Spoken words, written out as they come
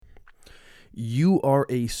You are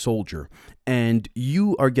a soldier and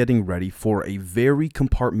you are getting ready for a very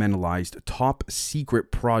compartmentalized top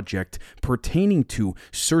secret project pertaining to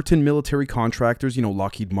certain military contractors,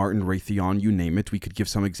 Lockheed Martin, Raytheon, you name it. We could give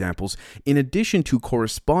some examples. In addition to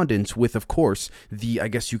correspondence with, of course, the, I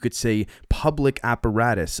guess you could say, public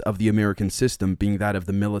apparatus of the American system, being that of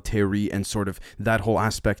the military and sort of that whole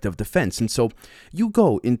aspect of defense. And so you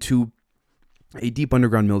go into a deep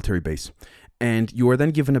underground military base. And you are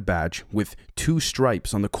then given a badge with two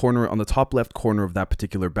stripes on the top left corner of that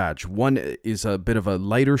particular badge. One is a bit of a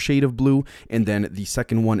lighter shade of blue, and then the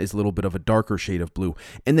second one is a little bit of a darker shade of blue.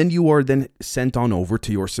 And then you are then sent on over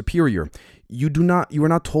to your superior. You are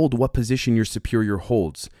not told what position your superior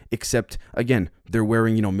holds, except, again, they're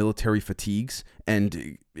wearing, military fatigues,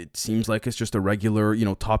 and it seems like it's just a regular,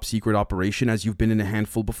 top secret operation as you've been in a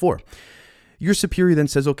handful before. Your superior then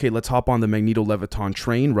says, okay, let's hop on the magneto-leviton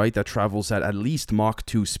train, right, that travels at least Mach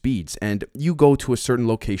 2 speeds. And you go to a certain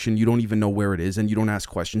location, you don't even know where it is, and you don't ask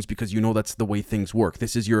questions because you know that's the way things work.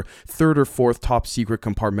 This is your third or fourth top secret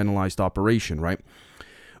compartmentalized operation, right?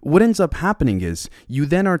 What ends up happening is you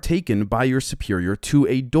then are taken by your superior to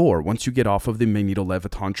a door once you get off of the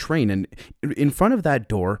magneto-leviton train. And in front of that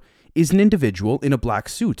door is an individual in a black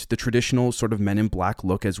suit, the traditional sort of men in black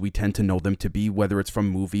look as we tend to know them to be, whether it's from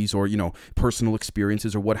movies or, personal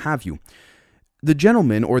experiences or what have you. The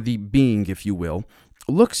gentleman, or the being, if you will,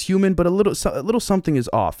 looks human, but a little something is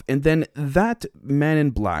off. And then that man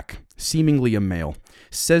in black, seemingly a male,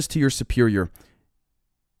 says to your superior,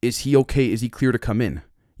 is he okay? Is he clear to come in?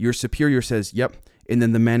 Your superior says, yep. And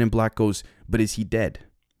then the man in black goes, but is he dead?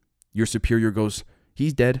 Your superior goes,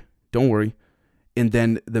 he's dead. Don't worry. And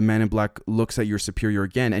then the man in black looks at your superior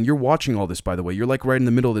again. And you're watching all this, by the way. You're like right in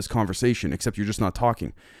the middle of this conversation, except you're just not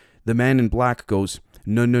talking. The man in black goes,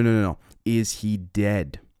 no. Is he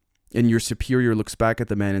dead? And your superior looks back at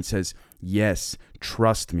the man and says, yes,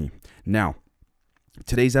 trust me. Now,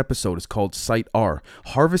 today's episode is called Site R,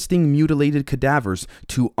 Harvesting Mutilated Cadavers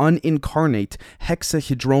to Un-Incarnate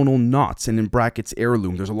Hexahedronal Knots, and in brackets,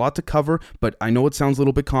 Air-Loom. There's a lot to cover, but I know it sounds a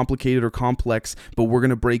little bit complicated or complex, but we're going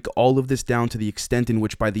to break all of this down to the extent in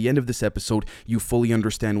which by the end of this episode, you fully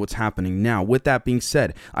understand what's happening. Now, with that being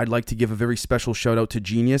said, I'd like to give a very special shout out to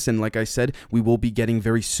Genius, and like I said, we will be getting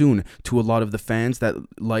very soon to a lot of the fans that,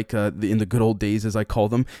 like in the good old days, as I call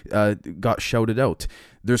them, got shouted out.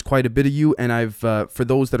 There's quite a bit of you, and for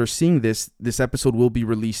those that are seeing this episode will be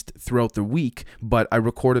released throughout the week, but I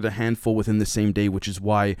recorded a handful within the same day, which is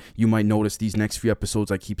why you might notice these next few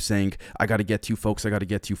episodes I keep saying, I got to get to you folks.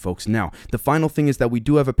 Now, the final thing is that we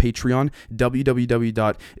do have a Patreon,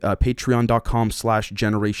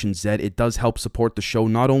 www.patreon.com/GenerationZ. It does help support the show.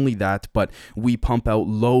 Not only that, but we pump out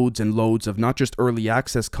loads and loads of not just early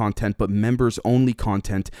access content, but members-only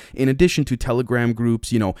content, in addition to Telegram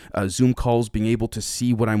groups, Zoom calls, being able to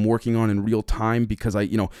see what I'm working on in real time because I,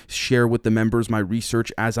 share with the members my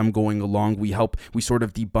research as I'm going along. We sort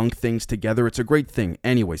of debunk things together. It's a great thing.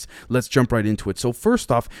 Anyways, let's jump right into it. So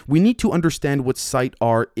first off, we need to understand what Site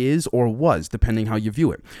R is or was, depending how you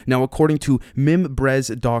view it. Now, according to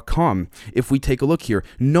mimbrez.com, if we take a look here,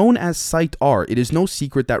 known as Site R, it is no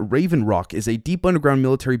secret that Raven Rock is a deep underground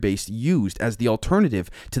military base used as the alternative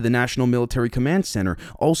to the National Military Command Center,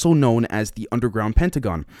 also known as the Underground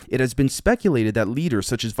Pentagon. It has been speculated that leaders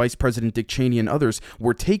such as Vice President Dick Cheney and others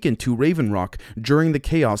were taken to Raven Rock during the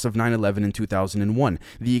chaos of 9/11 in 2001.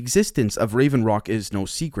 The existence of Raven Rock is no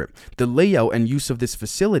secret. The layout and use of this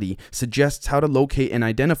facility suggests how to locate and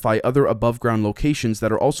identify other above-ground locations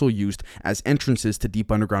that are also used as entrances to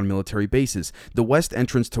deep underground military bases. The west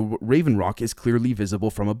entrance to Raven Rock is clearly visible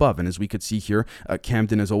from above, and as we could see here,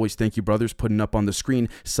 Camden, as always, thank you brothers, putting up on the screen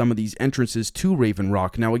some of these entrances to Raven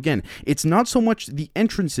Rock. Now again, it's not so much the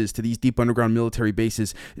entrances to these deep underground military bases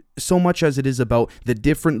so much as it is about the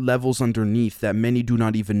different levels underneath that many do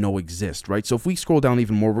not even know exist, right? So if we scroll down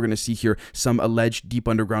even more, we're going to see here some alleged deep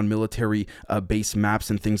underground military base maps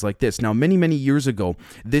and things like this. Now, many years ago,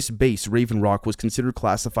 this base, Raven Rock, was considered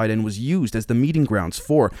classified and was used as the meeting grounds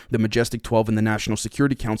for the Majestic 12 and the National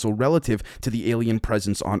Security Council relative to the alien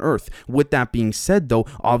presence on Earth. With that being said, though,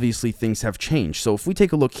 obviously things have changed. So if we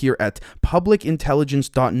take a look here at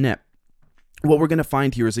publicintelligence.net, what we're going to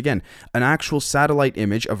find here is, again, an actual satellite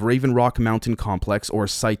image of Raven Rock Mountain Complex, or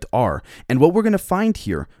Site R. And what we're going to find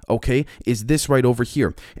here, okay, is this right over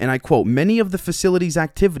here. And I quote, many of the facility's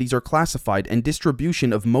activities are classified and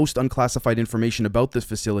distribution of most unclassified information about this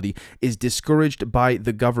facility is discouraged by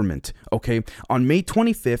the government, okay? On May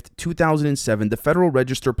 25th, 2007, the Federal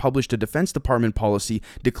Register published a Defense Department policy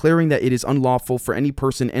declaring that it is unlawful for any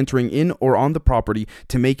person entering in or on the property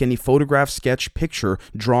to make any photograph, sketch, picture,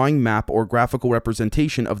 drawing, map, or graphic geographical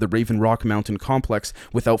representation of the Raven Rock Mountain complex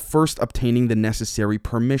without first obtaining the necessary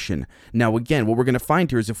permission. Now, again, what we're going to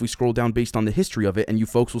find here is if we scroll down based on the history of it, and you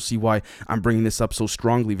folks will see why I'm bringing this up so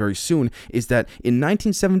strongly very soon, is that in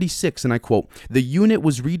 1976, and I quote, the unit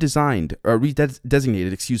was redesignated,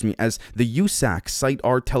 as the USAC Site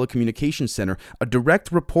R Telecommunications Center, a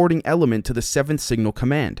direct reporting element to the 7th Signal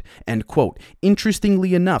Command, end quote.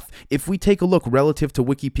 Interestingly enough, if we take a look relative to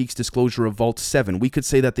WikiPeak's disclosure of Vault 7, we could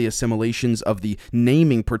say that the assimilations of the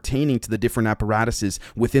naming pertaining to the different apparatuses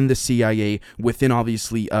within the CIA, within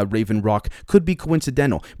obviously Raven Rock, could be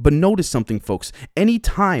coincidental. But notice something, folks.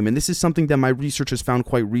 Anytime, and this is something that my research has found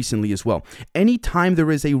quite recently as well, anytime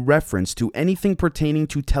there is a reference to anything pertaining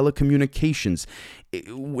to telecommunications,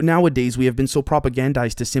 nowadays we have been so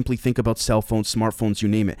propagandized to simply think about cell phones, smartphones, you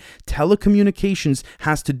name it. Telecommunications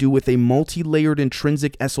has to do with a multi-layered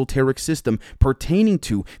intrinsic esoteric system pertaining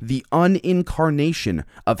to the un-incarnation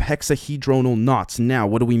of hexahedronal knots. Now,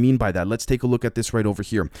 what do we mean by that? Let's take a look at this right over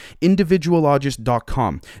here.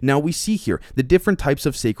 Individualogist.com. Now we see here the different types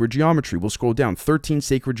of sacred geometry. We'll scroll down. 13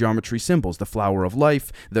 sacred geometry symbols. The flower of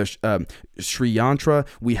life, the Sri Yantra,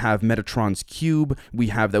 we have Metatron's cube,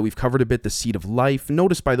 we've covered a bit, the seed of life.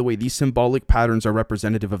 Notice, by the way, these symbolic patterns are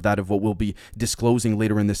representative of that of what we'll be disclosing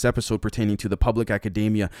later in this episode pertaining to the public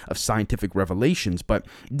academia of scientific revelations. But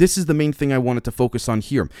this is the main thing I wanted to focus on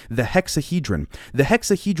here. The hexahedron. The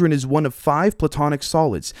hexahedron is one of 5 platonic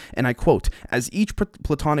solids, and I quote, as each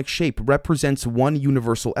platonic shape represents one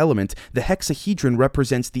universal element, the hexahedron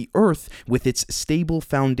represents the earth with its stable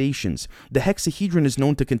foundations. The hexahedron is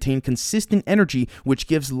known to contain consistent energy which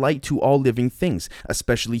gives light to all living things,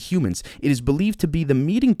 especially humans. It is believed to be the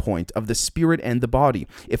meeting point of the spirit and the body.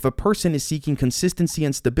 If a person is seeking consistency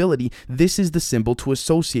and stability, this is the symbol to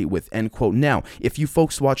associate with, end quote. Now, if you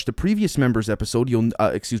folks watched the previous members episode,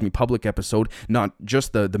 public episode, not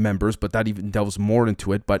just the members, but that even delves more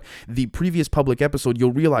into it, but the previous public episode,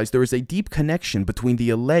 you'll realize there is a deep connection between the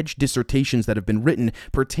alleged dissertations that have been written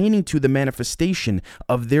pertaining to the manifestation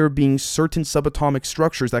of there being certain subatomic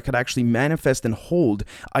structures that could actually manifest and hold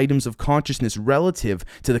items of consciousness relative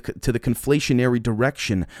to the conflationary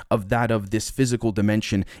direction of that of this physical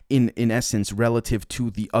dimension in essence relative to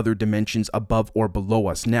the other dimensions above or below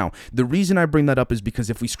us. Now, the reason I bring that up is because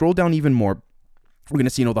if we scroll down even more, we're going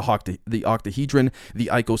to see, the octahedron, the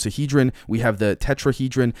icosahedron, we have the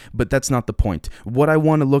tetrahedron, but that's not the point. What I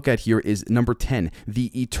want to look at here is number 10,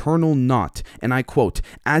 the eternal knot. And I quote,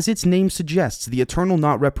 as its name suggests, the eternal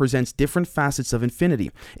knot represents different facets of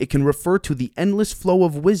infinity. It can refer to the endless flow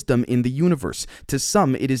of wisdom in the universe. To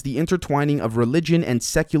some, it is the intertwining of religion and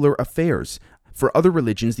secular affairs. For other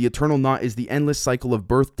religions, the eternal knot is the endless cycle of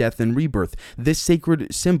birth, death, and rebirth. This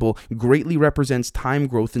sacred symbol greatly represents time,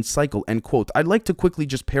 growth, and cycle, end quote. I'd like to quickly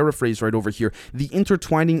just paraphrase right over here. The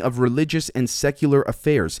intertwining of religious and secular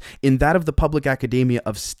affairs. In that of the public academia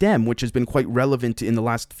of STEM, which has been quite relevant in the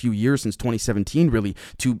last few years, since 2017 really,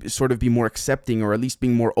 to sort of be more accepting or at least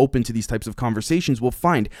being more open to these types of conversations, we'll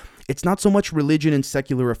find it's not so much religion and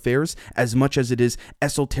secular affairs as much as it is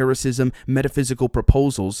esotericism, metaphysical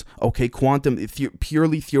proposals, okay,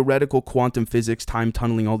 purely theoretical quantum physics, time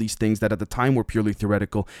tunneling, all these things that at the time were purely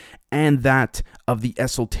theoretical, and that of the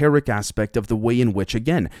esoteric aspect of the way in which,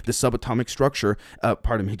 again, the subatomic structure,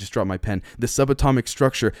 just dropped my pen, the subatomic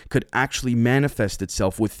structure could actually manifest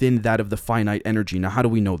itself within that of the finite energy. Now, how do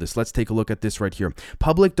we know this? Let's take a look at this right here.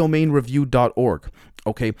 Publicdomainreview.org.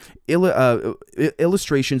 Okay,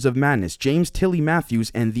 Illustrations of Madness, James Tilly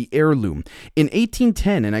Matthews and the Air-Loom. In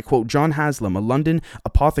 1810, and I quote, John Haslam, a London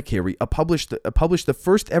apothecary, published the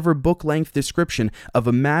first ever book-length description of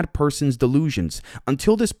a mad person's delusions.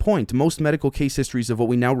 Until this point, most medical case histories of what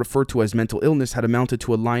we now refer to as mental illness had amounted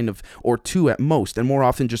to a line of or two at most, and more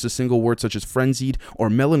often just a single word such as frenzied or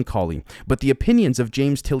melancholy. But the opinions of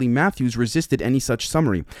James Tilly Matthews resisted any such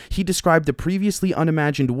summary. He described the previously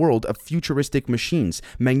unimagined world of futuristic machines,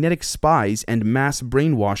 magnetic spies, and mass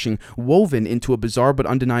brainwashing woven into a bizarre but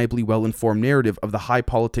undeniably well-informed narrative of the high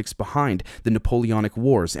politics behind the Napoleonic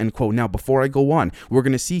Wars, end quote. Now, before I go on, we're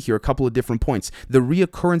going to see here a couple of different points. The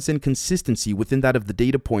reoccurrence and consistency within that of the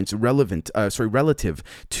data points relative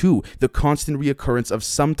to the constant reoccurrence of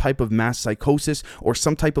some type of mass psychosis or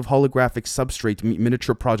some type of holographic substrate,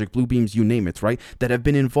 miniature project, blue beams, you name it, right, that have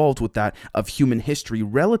been involved with that of human history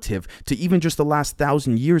relative to even just the last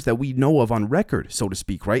 1,000 years that we know of on record, so to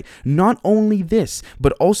speak, right? Not only this,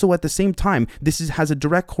 but also at the same time, has a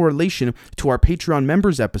direct correlation to our Patreon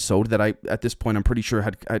members episode that at this point, I'm pretty sure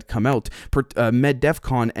had come out,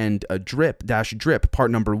 MedDefCon and Drip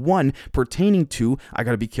part number 1, pertaining to, I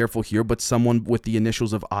gotta be careful here, but someone with the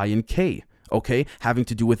initials of I and K, okay? Having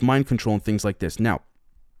to do with mind control and things like this. Now,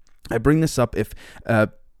 I bring this up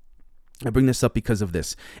because of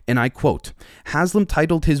this, and I quote, Haslam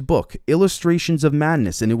titled his book Illustrations of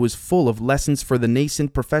Madness, and it was full of lessons for the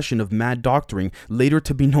nascent profession of mad doctoring, later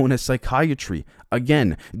to be known as psychiatry.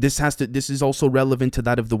 Again, this is also relevant to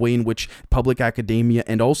that of the way in which public academia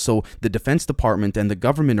and also the Defense Department and the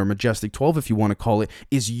government, or Majestic 12 if you want to call it,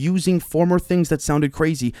 is using former things that sounded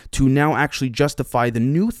crazy to now actually justify the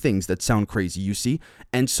new things that sound crazy, you see?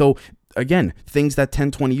 And so, again, things that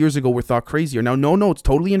 10, 20 years ago were thought crazy are now, no, it's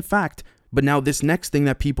totally in fact. But now this next thing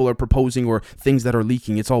that people are proposing or things that are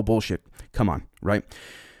leaking, it's all bullshit. Come on, right?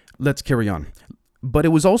 Let's carry on. But it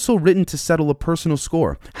was also written to settle a personal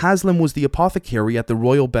score. Haslam was the apothecary at the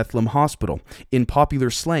Royal Bethlehem Hospital. In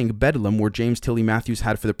popular slang, Bedlam, where James Tilly Matthews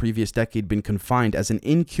had for the previous decade been confined as an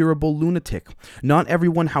incurable lunatic. Not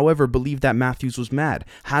everyone, however, believed that Matthews was mad.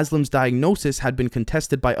 Haslam's diagnosis had been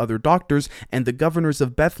contested by other doctors, and the governors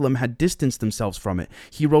of Bethlehem had distanced themselves from it.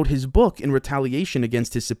 He wrote his book in retaliation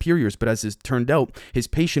against his superiors, but as it turned out, his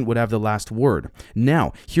patient would have the last word.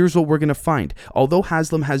 Now, here's what we're going to find. Although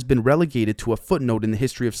Haslam has been relegated to a footnote in the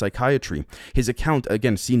history of psychiatry, his account,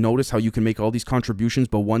 again, notice how you can make all these contributions,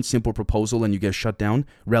 but one simple proposal and you get shut down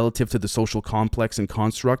relative to the social complex and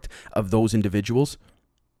construct of those individuals.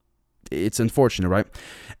 It's unfortunate, right?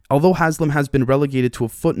 Although Haslam has been relegated to a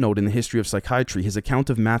footnote in the history of psychiatry, his account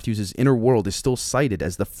of Matthews' inner world is still cited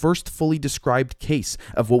as the first fully described case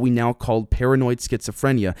of what we now call paranoid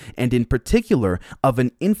schizophrenia, and in particular of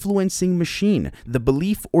an influencing machine, the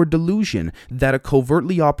belief or delusion that a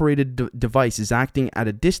covertly operated device is acting at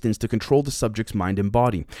a distance to control the subject's mind and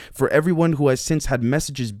body. For everyone who has since had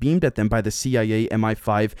messages beamed at them by the CIA,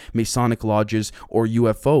 MI5, Masonic lodges, or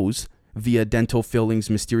UFOs, via dental fillings,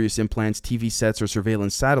 mysterious implants, TV sets, or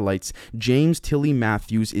surveillance satellites, James Tilly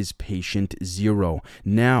Matthews is patient zero.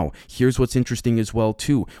 Now, here's what's interesting as well,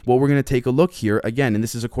 too. What we're going to take a look here, again, and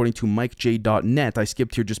this is according to MikeJ.net. I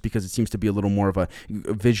skipped here just because it seems to be a little more of a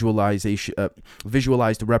visualized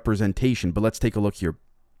representation, but let's take a look here.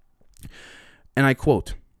 And I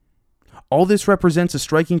quote, All this represents a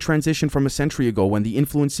striking transition from a century ago when the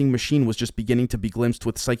influencing machine was just beginning to be glimpsed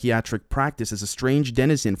with psychiatric practice as a strange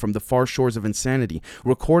denizen from the far shores of insanity,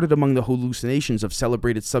 recorded among the hallucinations of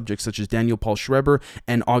celebrated subjects such as Daniel Paul Schreber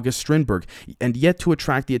and August Strindberg, and yet to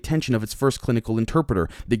attract the attention of its first clinical interpreter,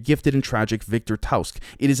 the gifted and tragic Victor Tausk.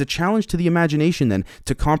 It is a challenge to the imagination, then,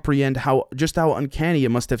 to comprehend how uncanny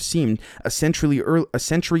it must have seemed a century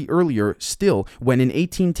earlier still, when in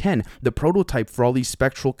 1810, the prototype for all these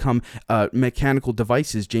spectral mechanical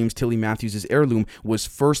devices, James Tilly Matthews' Air-Loom, was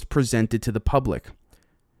first presented to the public.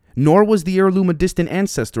 Nor was the Air-Loom a distant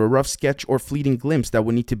ancestor, a rough sketch or fleeting glimpse that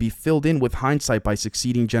would need to be filled in with hindsight by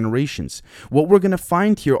succeeding generations. What we're going to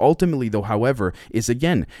find here ultimately, though, however, is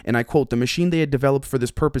again, and I quote, the machine they had developed for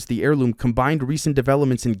this purpose, the Air-Loom, combined recent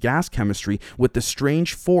developments in gas chemistry with the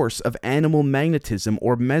strange force of animal magnetism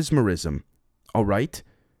or mesmerism. All right?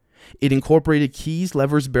 It incorporated keys,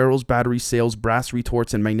 levers, barrels, battery sails, brass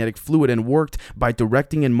retorts, and magnetic fluid, and worked by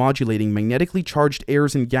directing and modulating magnetically charged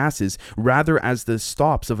airs and gases rather as the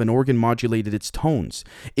stops of an organ modulated its tones.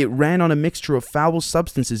 It ran on a mixture of foul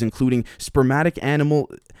substances including spermatic animal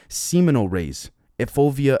seminal rays,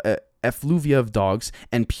 effluvia of dogs,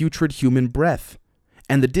 and putrid human breath.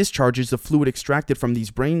 And the discharges of fluid extracted from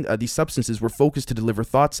these substances were focused to deliver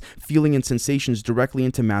thoughts, feeling, and sensations directly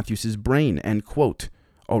into Matthews's brain, end quote.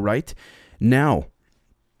 All right. Now,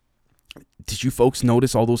 did you folks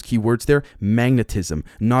notice all those key words there? Magnetism.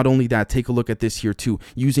 Not only that, take a look at this here too.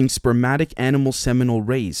 Using spermatic animal seminal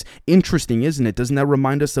rays. Interesting, isn't it? Doesn't that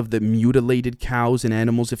remind us of the mutilated cows and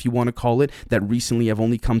animals, if you want to call it, that recently have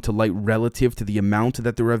only come to light relative to the amount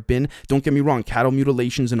that there have been? Don't get me wrong, cattle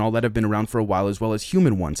mutilations and all that have been around for a while, as well as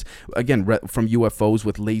human ones. Again, from UFOs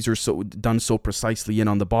with lasers done so precisely in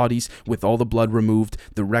on the bodies, with all the blood removed,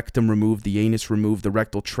 the rectum removed, the anus removed, the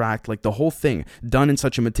rectal tract, like the whole thing done in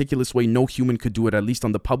such a meticulous way no human could do it, at least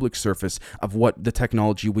on the public surface of what the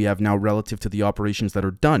technology we have now relative to the operations that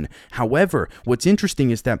are done. However, what's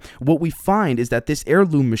interesting is that what we find is that this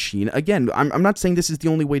Air-Loom machine, again, I'm not saying this is the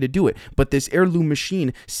only way to do it, but this Air-Loom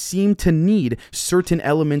machine seemed to need certain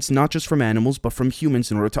elements, not just from animals, but from humans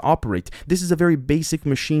in order to operate. This is a very basic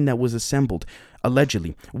machine that was assembled.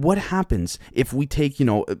 Allegedly. What happens if we take,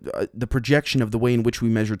 the projection of the way in which we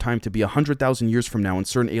measure time to be 100,000 years from now and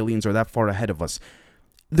certain aliens are that far ahead of us?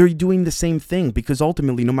 They're doing the same thing because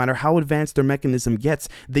ultimately, no matter how advanced their mechanism gets,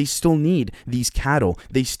 they still need these cattle.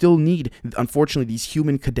 They still need, unfortunately, these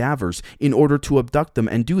human cadavers in order to abduct them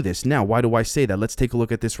and do this. Now, why do I say that? Let's take a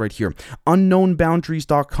look at this right here.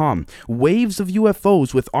 Unknownboundaries.com. Waves of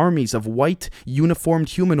UFOs with armies of white uniformed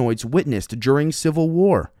humanoids witnessed during Civil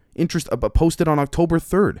War. Posted on October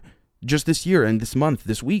 3rd, just this year and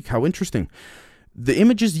this week. How interesting. The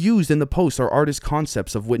images used in the post are artist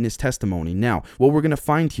concepts of witness testimony. Now, what we're going to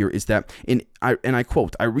find here is that, I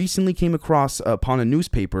quote, I recently came upon a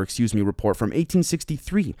newspaper report from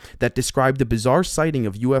 1863 that described a bizarre sighting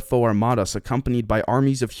of UFO armadas accompanied by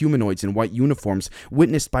armies of humanoids in white uniforms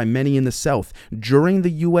witnessed by many in the South during the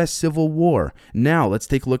U.S. Civil War. Now, let's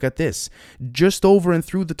take a look at this. Just over and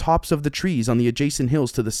through the tops of the trees on the adjacent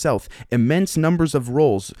hills to the south, immense numbers of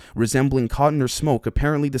rolls resembling cotton or smoke,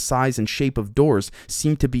 apparently the size and shape of doors,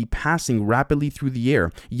 seem to be passing rapidly through the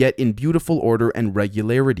air, yet in beautiful order and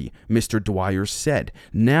regularity, Mr. Dwyer said.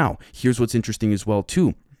 Now, here's what's interesting as well,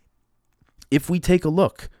 too. If we take a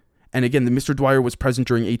look, and again, Mr. Dwyer was present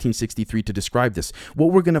during 1863 to describe this.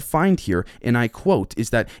 What we're going to find here, and I quote,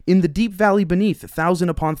 is that in the deep valley beneath, 1,000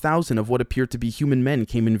 upon 1,000 of what appeared to be human men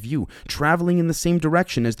came in view, traveling in the same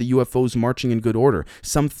direction as the UFOs, marching in good order,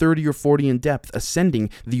 some 30 or 40 in depth, ascending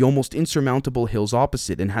the almost insurmountable hills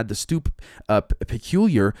opposite, and had the stoop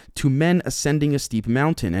peculiar to men ascending a steep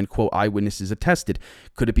mountain, end quote, eyewitnesses attested.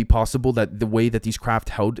 Could it be possible that the way that these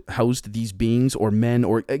craft housed these beings or men,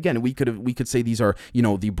 or again, we could say these are,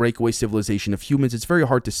 the breakaway civilization of humans? It's very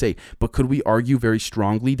hard to say, but could we argue very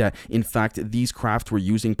strongly that in fact these craft were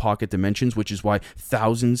using pocket dimensions, which is why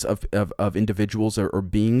thousands of individuals or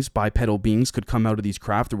beings, bipedal beings, could come out of these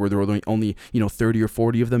craft, where there were only 30 or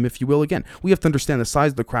 40 of them, if you will? Again, we have to understand the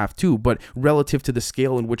size of the craft too, but relative to the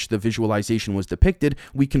scale in which the visualization was depicted,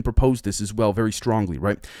 we can propose this as well very strongly,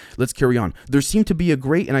 right? Let's carry on. There seemed to be a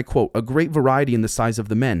great, and I quote, a great variety in the size of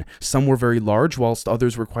the men. Some were very large, whilst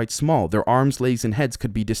others were quite small. Their arms, legs, and heads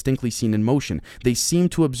could be distinctly seen in motion. They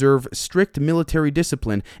seemed to observe strict military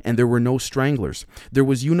discipline, and there were no stranglers. There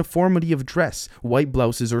was uniformity of dress, white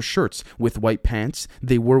blouses or shirts with white pants.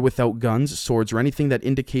 They were without guns, swords, or anything that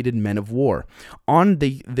indicated men of war. On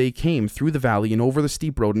they came through the valley and over the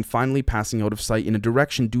steep road, and finally passing out of sight in a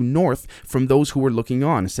direction due north from those who were looking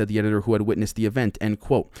on, said the editor who had witnessed the event, end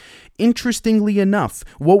quote. Interestingly enough,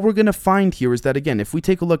 what we're going to find here is that, again, if we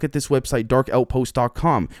take a look at this website,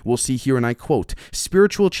 darkoutpost.com, we'll see here, and I quote,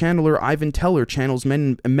 spiritual channeler Ivan Teller channels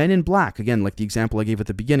men in black, again, like the example I gave at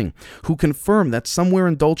the beginning, who confirm that somewhere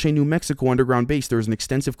in Dulce, New Mexico underground base, there is an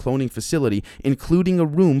extensive cloning facility, including a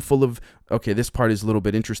room full of, okay, this part is a little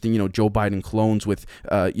bit interesting, Joe Biden clones with,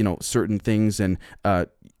 certain things and,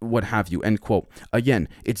 what have you, end quote. Again,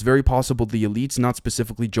 it's very possible the elites, not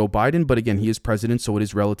specifically Joe Biden, but again, he is president, so it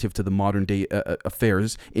is relative to the modern day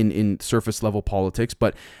affairs in surface level politics,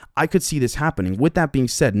 but I could see this happening. With that being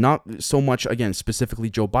said, not so much, again, specifically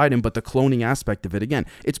Joe Biden, but the cloning aspect of it. Again,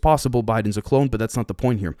 it's possible Biden's a clone, but that's not the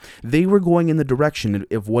point here. They were going in the direction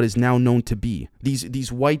of what is now known to be,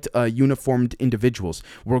 these white uniformed individuals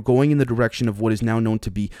were going in the direction of what is now known to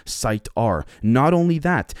be Site R. Not only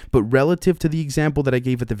that, but relative to the example that I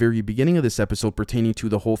gave at the very beginning of this episode pertaining to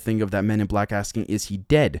the whole thing of that Men in Black asking, is he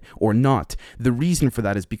dead or not? The reason for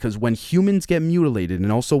that is because when humans get mutilated,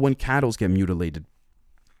 and also when cattle get mutilated,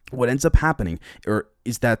 what ends up happening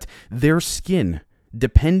is that their skin,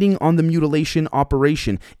 depending on the mutilation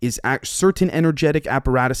operation, is certain energetic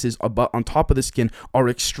apparatuses on top of the skin are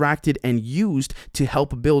extracted and used to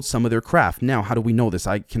help build some of their craft. Now, how do we know this?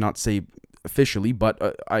 I cannot say officially,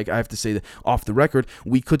 but I have to say that off the record,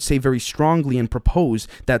 we could say very strongly and propose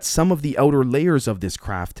that some of the outer layers of this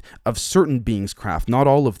craft, of certain beings' craft, not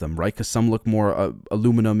all of them, right? Because some look more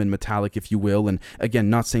aluminum and metallic, if you will. And again,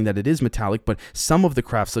 not saying that it is metallic, but some of the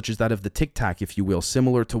craft, such as that of the Tic Tac, if you will,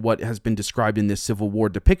 similar to what has been described in this Civil War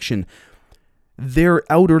depiction, their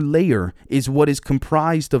outer layer is what is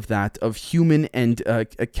comprised of human and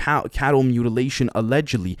cattle mutilation,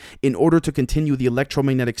 allegedly, in order to continue the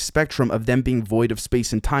electromagnetic spectrum of them being void of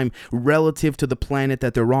space and time relative to the planet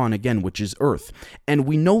that they're on, again, which is Earth. And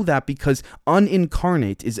we know that because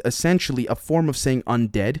Un-Incarnate is essentially a form of saying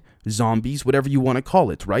undead, zombies, whatever you want to call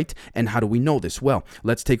it, right? And how do we know this? Well,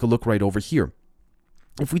 let's take a look right over here.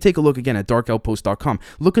 If we take a look again at darkoutpost.com,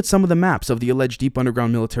 look at some of the maps of the alleged deep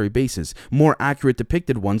underground military bases. More accurate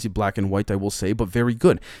depicted ones, black and white, I will say, but very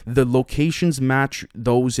good. The locations match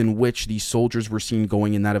those in which these soldiers were seen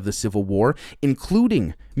going in that of the Civil War,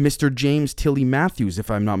 including Mr. James Tilly Matthews,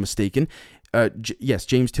 if I'm not mistaken. Yes,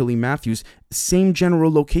 James Tilly Matthews, Same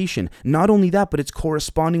general location. Not only that, but it's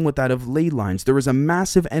corresponding with that of ley lines. There is a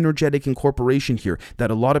massive energetic incorporation here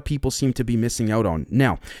that a lot of people seem to be missing out on.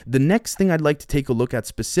 Now, the next thing I'd like to take a look at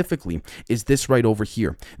specifically is this right over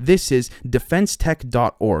here. This is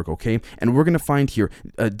defensetech.org, okay? And we're going to find here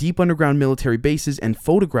deep underground military bases and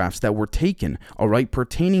photographs that were taken, all right,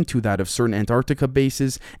 pertaining to that of certain Antarctica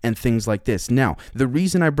bases and things like this. Now, the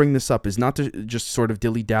reason I bring this up is not to just sort of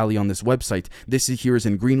dilly-dally on this website. This is here is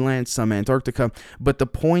in Greenland, some Antarctica. But the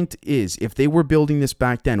point is, if they were building this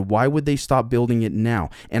back then, why would they stop building it now?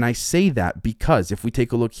 And I say that because if we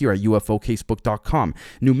take a look here at UFOcasebook.com,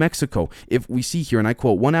 New Mexico, if we see here, and I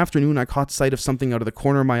quote, "One afternoon I caught sight of something out of the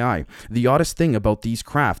corner of my eye. The oddest thing about these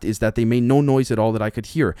craft is that they made no noise at all that I could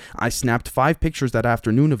hear. I snapped 5 pictures that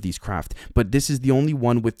afternoon of these craft, but this is the only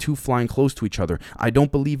one with 2 flying close to each other. I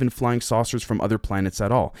don't believe in flying saucers from other planets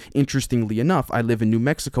at all. Interestingly enough, I live in New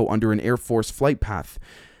Mexico under an Air Force flight path.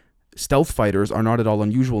 Stealth fighters are not at all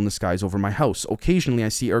unusual in the skies over my house. Occasionally I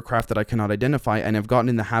see aircraft that I cannot identify and have gotten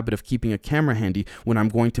in the habit of keeping a camera handy when I'm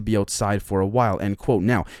going to be outside for a while." End quote.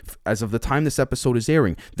 Now, as of the time this episode is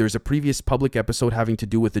airing, there's a previous public episode having to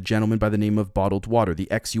do with a gentleman by the name of Bottled Water, the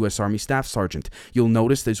ex-U.S. Army Staff Sergeant. You'll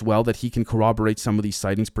notice as well that he can corroborate some of these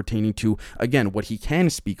sightings pertaining to, again, what he can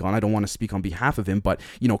speak on. I don't want to speak on behalf of him, but,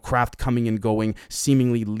 craft coming and going,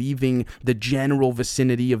 seemingly leaving the general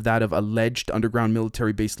vicinity of that of alleged underground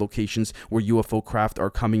military base locations where UFO craft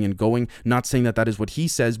are coming and going. Not saying that is what he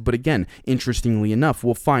says, but again, interestingly enough,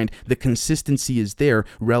 we'll find the consistency is there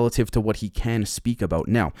relative to what he can speak about.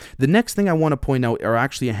 Now, the next thing I want to point out are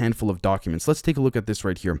actually a handful of documents. Let's take a look at this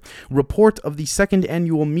right here. Report of the 2nd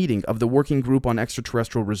annual meeting of the Working Group on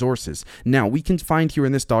Extraterrestrial Resources. Now, we can find here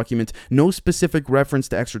in this document no specific reference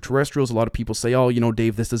to extraterrestrials. A lot of people say, "Oh,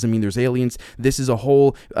 Dave, this doesn't mean there's aliens." This is a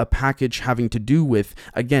whole package having to do with,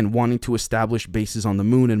 again, wanting to establish bases on the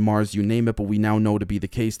moon and Mars, you name it, but we now know to be the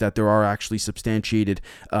case that there are actually substantiated,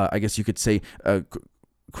 I guess you could say,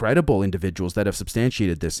 credible individuals that have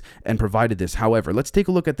substantiated this and provided this. However, let's take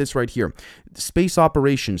a look at this right here. Space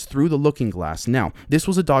operations through the looking glass. Now, this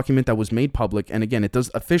was a document that was made public, and again, it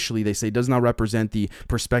does officially, they say, does not represent the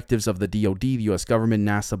perspectives of the DoD, the US government,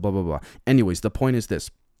 NASA, blah, blah, blah. Anyways, the point is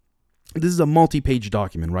this. This is a multi-page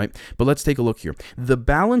document, right? But let's take a look here. The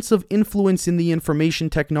balance of influence in the information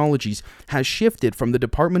technologies has shifted from the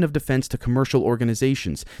Department of Defense to commercial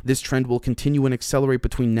organizations. This trend will continue and accelerate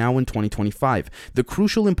between now and 2025. The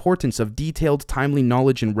crucial importance of detailed, timely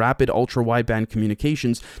knowledge and rapid ultra-wideband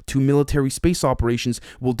communications to military space operations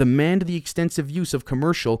will demand the extensive use of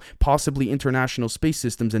commercial, possibly international space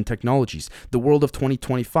systems and technologies. The world of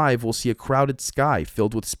 2025 will see a crowded sky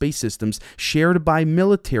filled with space systems shared by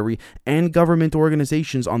military and government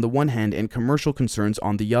organizations on the one hand and commercial concerns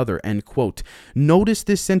on the other, end quote. Notice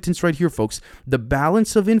this sentence right here, folks. The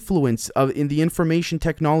balance of influence in the information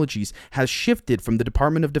technologies has shifted from the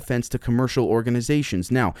Department of Defense to commercial organizations.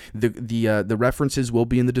 Now, the references will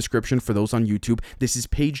be in the description for those on YouTube. This is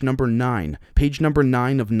page number 9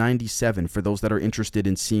 of 97 for those that are interested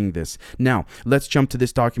in seeing this. Now, let's jump to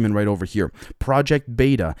this document right over here. Project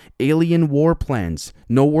Beta, Alien War Plans.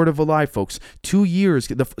 No word of a lie, folks. 2 years,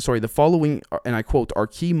 the following, and I quote, "are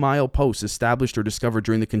key mileposts established or discovered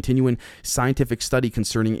during the continuing scientific study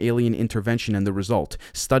concerning alien intervention and the result.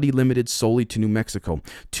 Study limited solely to New Mexico.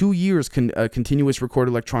 2 years continuous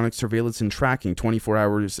recorded electronic surveillance and tracking, 24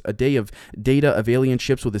 hours a day of data of alien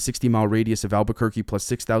ships with a 60-mile radius of Albuquerque plus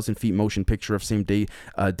 6,000 feet motion picture of same day,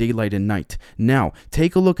 daylight and night." Now,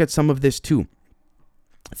 take a look at some of this too.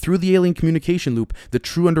 Through the alien communication loop, the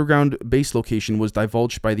true underground base location was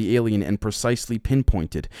divulged by the alien and precisely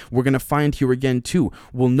pinpointed. We're going to find here again, too.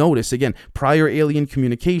 We'll notice, again, prior alien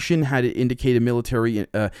communication had indicated military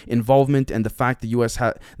involvement and the fact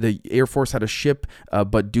the Air Force had a ship,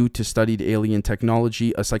 but due to studied alien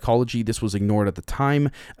technology, psychology, this was ignored at the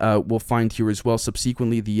time. We'll find here as well,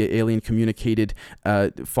 subsequently, the alien communicated,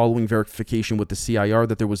 following verification with the CIR,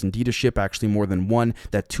 that there was indeed a ship, actually more than one,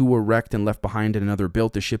 that 2 were wrecked and left behind and another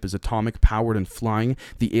built. The ship is atomic powered and flying.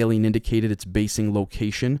 The alien indicated its basing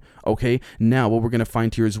location. Okay, now what we're going to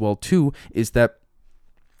find here as well too is that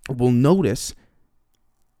we'll notice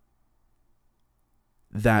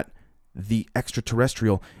that the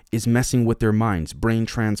extraterrestrial is messing with their minds, brain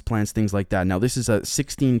transplants, things like that. Now, this is a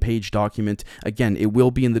 16-page document. Again, it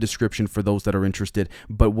will be in the description for those that are interested,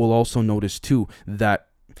 but we'll also notice too that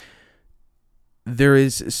there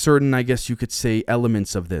is certain, I guess you could say,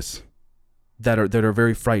 elements of this that are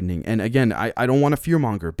very frightening. And again, I don't want to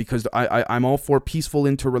fearmonger, because I'm all for peaceful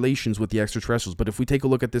interrelations with the extraterrestrials. But if we take a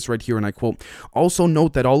look at this right here, and I quote, "Also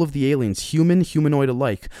note that all of the aliens, human, humanoid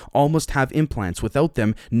alike, all must have implants. Without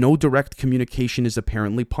them, no direct communication is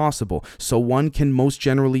apparently possible. So one can most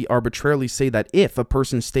generally arbitrarily say that if a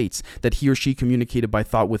person states that he or she communicated by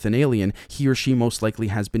thought with an alien, he or she most likely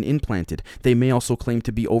has been implanted. They may also claim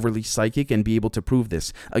to be overly psychic and be able to prove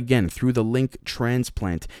this. Again, through the link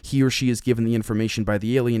transplant, he or she is given the information by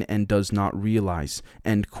the alien and does not realize."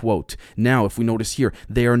 End quote. Now, if we notice here,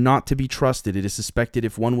 they are not to be trusted. It is suspected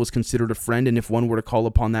if one was considered a friend, and if one were to call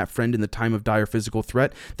upon that friend in the time of dire physical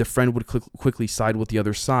threat, the friend would quickly side with the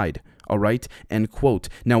other side. All right? End quote.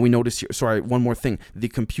 Now we notice here, sorry, one more thing. The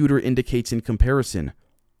computer indicates in comparison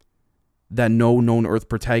that no known Earth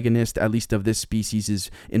protagonist, at least of this species, is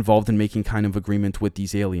involved in making kind of agreement with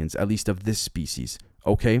these aliens, at least of this species.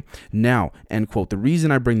 Okay, now, end quote. The reason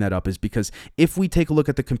I bring that up is because if we take a look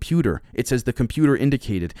at the computer, it says the computer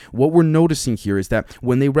indicated. What we're noticing here is that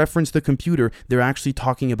when they reference the computer, they're actually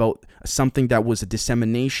talking about something that was a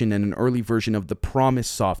dissemination and an early version of the PROMIS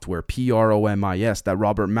software, PROMIS, that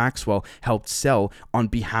Robert Maxwell helped sell on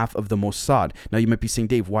behalf of the Mossad. Now, you might be saying,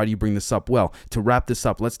 Dave, why do you bring this up? Well, to wrap this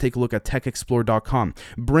up, let's take a look at techexplore.com.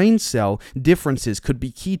 Brain cell differences could be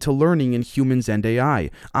key to learning in humans and AI.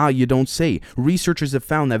 You don't say. Researchers have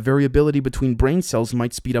found that variability between brain cells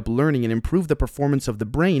might speed up learning and improve the performance of the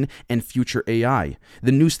brain and future AI.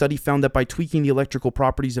 The new study found that by tweaking the electrical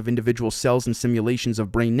properties of individual cells in simulations of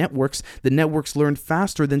brain networks, the networks learned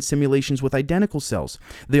faster than simulations with identical cells.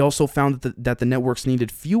 They also found that the networks needed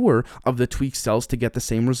fewer of the tweaked cells to get the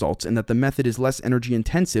same results, and that the method is less energy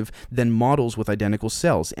intensive than models with identical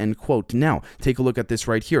cells. End quote. Now, take a look at this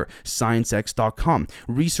right here. ScienceX.com.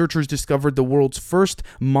 Researchers discovered the world's first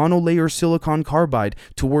monolayer silicon carbide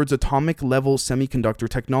towards atomic level semiconductor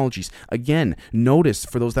technologies. Again, notice,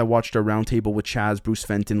 for those that watched our roundtable with Chaz, Bruce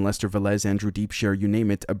Fenton, Lester Velez, Andrew Deepshare, you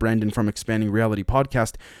name it, Brandon from Expanding Reality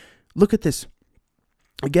podcast, look at this.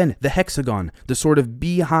 Again, the hexagon, the sort of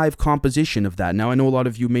beehive composition of that. Now, I know a lot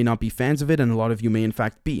of you may not be fans of it, and a lot of you may in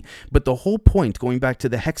fact be, but the whole point, going back to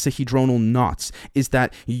the hexahedronal knots, is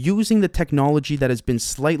that using the technology that has been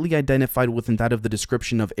slightly identified within that of the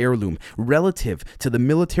description of Air-Loom, relative to the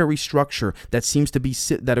military structure that seems to be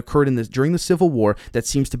that occurred during the Civil War, that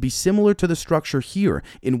seems to be similar to the structure here,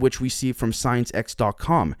 in which we see from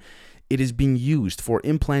ScienceX.com. It is being used for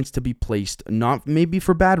implants to be placed, not maybe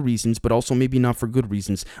for bad reasons, but also maybe not for good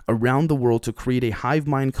reasons, around the world to create a hive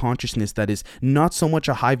mind consciousness that is not so much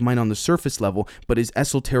a hive mind on the surface level, but is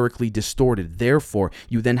esoterically distorted. Therefore,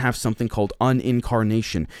 you then have something called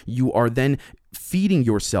Un-Incarnation. You are then feeding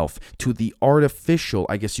yourself to the artificial,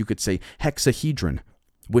 I guess you could say, hexahedron,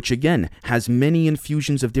 which again has many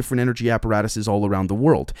infusions of different energy apparatuses all around the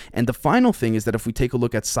world. And the final thing is that if we take a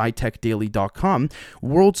look at SciTechDaily.com,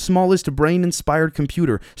 world's smallest brain-inspired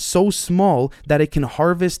computer, so small that it can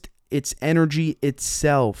harvest its energy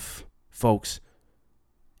itself, folks.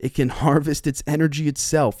 It can harvest its energy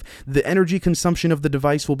itself. The energy consumption of the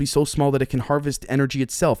device will be so small that it can harvest energy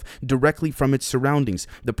itself directly from its surroundings.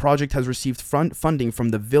 The project has received funding from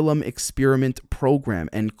the Willem Experiment Program,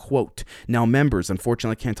 end quote. Now, members,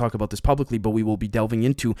 unfortunately, I can't talk about this publicly, but we will be delving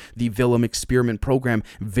into the Willem Experiment Program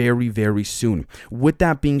very, very soon. With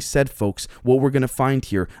that being said, folks, what we're going to find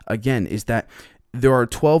here, again, is that there are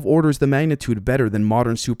 12 orders the magnitude better than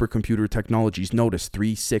modern supercomputer technologies. Notice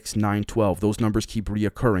 3, 6, 9, 12. Those numbers keep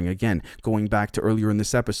reoccurring. Again, going back to earlier in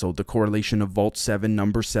this episode, the correlation of Vault 7,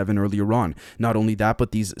 number 7 earlier on. Not only that,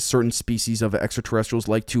 but these certain species of extraterrestrials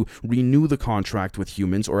like to renew the contract with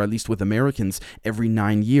humans, or at least with Americans, every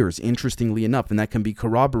 9 years, interestingly enough. And that can be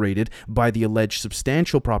corroborated by the alleged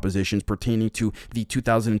substantial propositions pertaining to the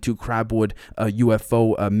 2002 Crabwood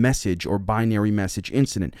UFO message or binary message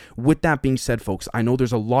incident. With that being said, folks, I know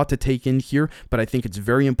there's a lot to take in here, but I think it's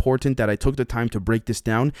very important that I took the time to break this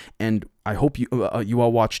down, and I hope you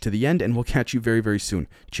all watch to the end, and we'll catch you very, very soon.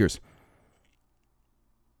 Cheers.